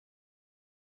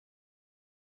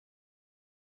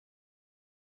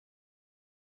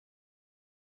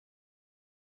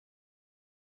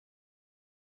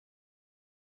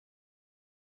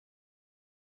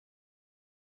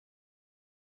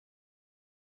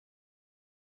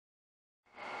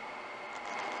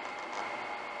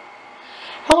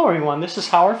Hello everyone, this is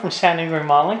Howard from San Diego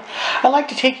Remodeling. I'd like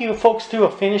to take you folks through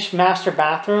a finished master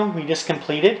bathroom we just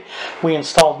completed. We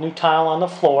installed new tile on the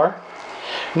floor,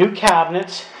 new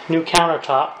cabinets, new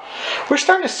countertop. We're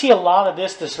starting to see a lot of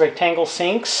this rectangle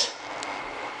sinks,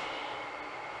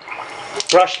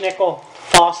 brushed nickel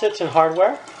faucets and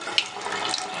hardware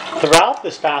throughout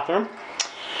this bathroom.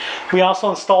 We also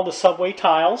installed the subway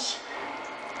tiles,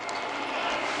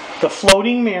 the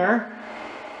floating mirror,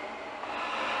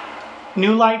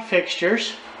 new light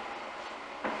fixtures,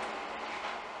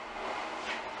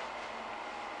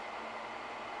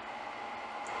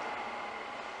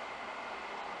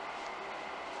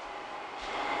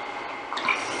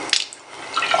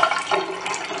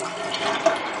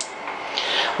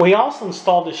 we also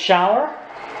installed a shower,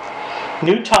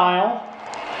 new tile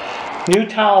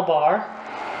bar,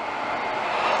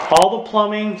 all the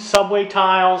plumbing, subway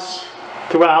tiles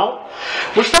throughout.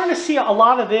 We're starting to see a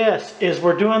lot of this is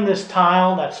we're doing this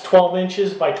tile that's 12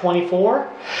 inches by 24.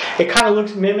 It kind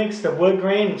of mimics the wood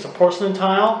grain. It's a porcelain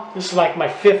tile. This is like my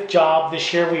 5th job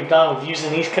this year we've done with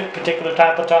using these particular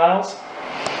type of tiles.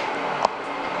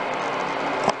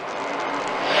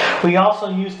 We also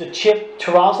used the chipped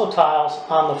terrazzo tiles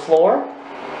on the floor.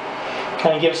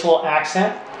 Kind of give us a little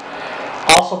accent.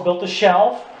 Also built a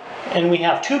shelf, and we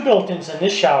have 2 built-ins in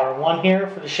this shower. One here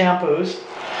for the shampoos,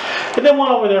 and then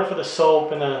one over there for the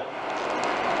soap and the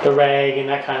rag and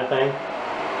that kind of thing.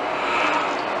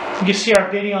 You can see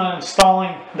our video on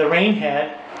installing the rain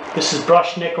head. This is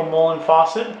brushed nickel Mullen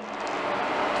faucet,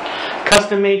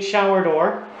 custom made shower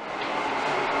door,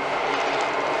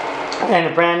 and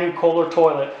a brand new Kohler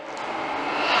toilet.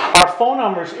 Our phone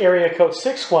number is area code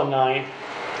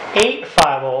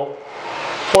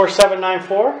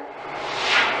 619-850-4794.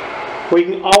 You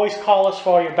can always call us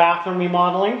for all your bathroom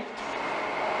remodeling.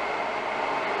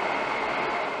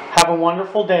 Have a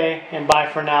wonderful day, and bye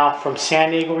for now from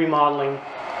San Diego Remodeling.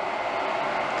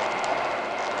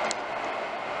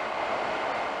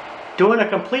 Doing a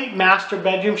complete master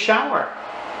bedroom shower.